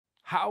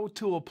How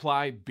to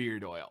apply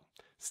beard oil.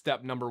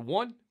 Step number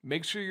 1,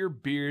 make sure your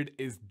beard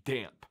is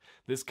damp.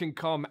 This can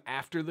come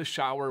after the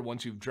shower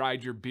once you've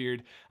dried your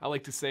beard. I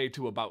like to say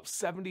to about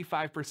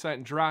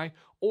 75% dry,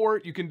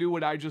 or you can do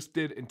what I just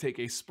did and take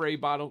a spray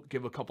bottle,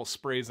 give a couple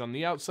sprays on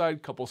the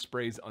outside, couple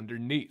sprays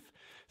underneath.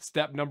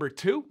 Step number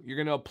 2, you're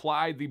gonna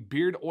apply the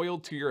beard oil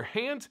to your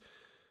hand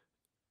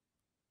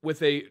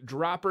with a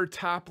dropper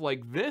top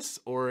like this,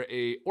 or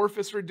a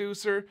orifice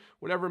reducer,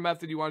 whatever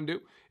method you want to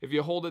do. If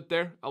you hold it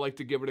there, I like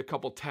to give it a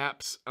couple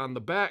taps on the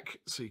back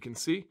so you can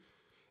see.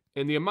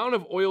 And the amount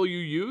of oil you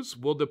use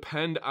will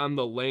depend on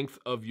the length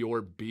of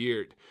your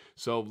beard.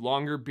 So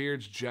longer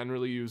beards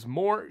generally use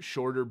more,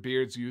 shorter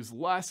beards use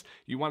less.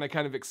 You want to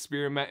kind of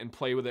experiment and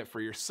play with it for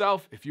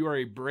yourself. If you are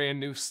a brand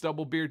new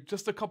stubble beard,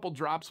 just a couple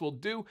drops will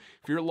do.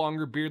 If you're a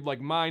longer beard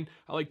like mine,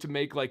 I like to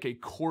make like a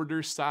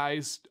quarter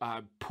size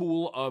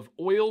pool of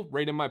oil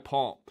right in my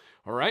palm.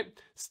 All right,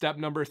 step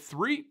number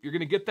 3, you're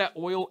gonna get that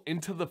oil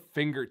into the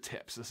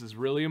fingertips. This is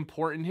really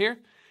important here.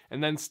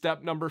 And then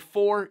step number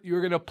 4,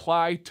 you're gonna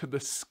apply to the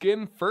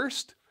skin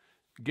first.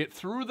 Get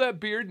through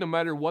that beard no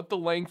matter what the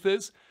length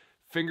is.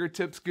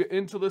 Fingertips get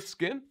into the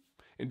skin.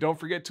 And don't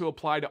forget to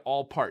apply to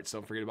all parts.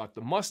 Don't forget about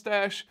the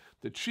mustache,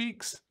 the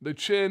cheeks, the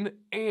chin,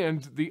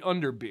 and the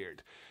underbeard.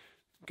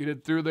 Get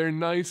it through there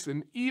nice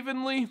and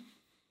evenly.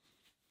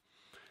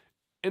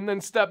 And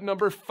then step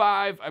number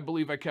 5, I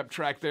believe I kept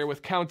track there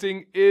with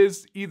counting,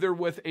 is either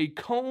with a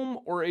comb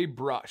or a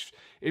brush.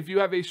 If you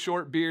have a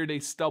short beard, a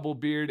stubble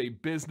beard, a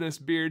business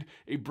beard,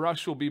 a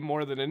brush will be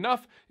more than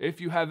enough. If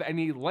you have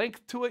any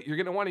length to it, you're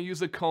gonna wanna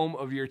use a comb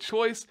of your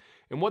choice.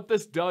 And what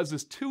this does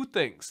is 2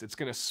 things. It's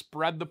gonna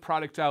spread the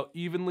product out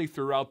evenly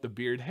throughout the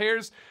beard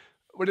hairs,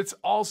 but it's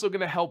also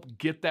gonna help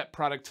get that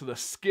product to the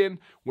skin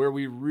where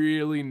we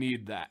really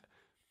need that.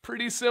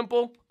 Pretty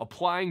simple,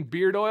 applying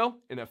beard oil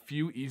in a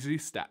few easy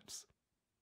steps.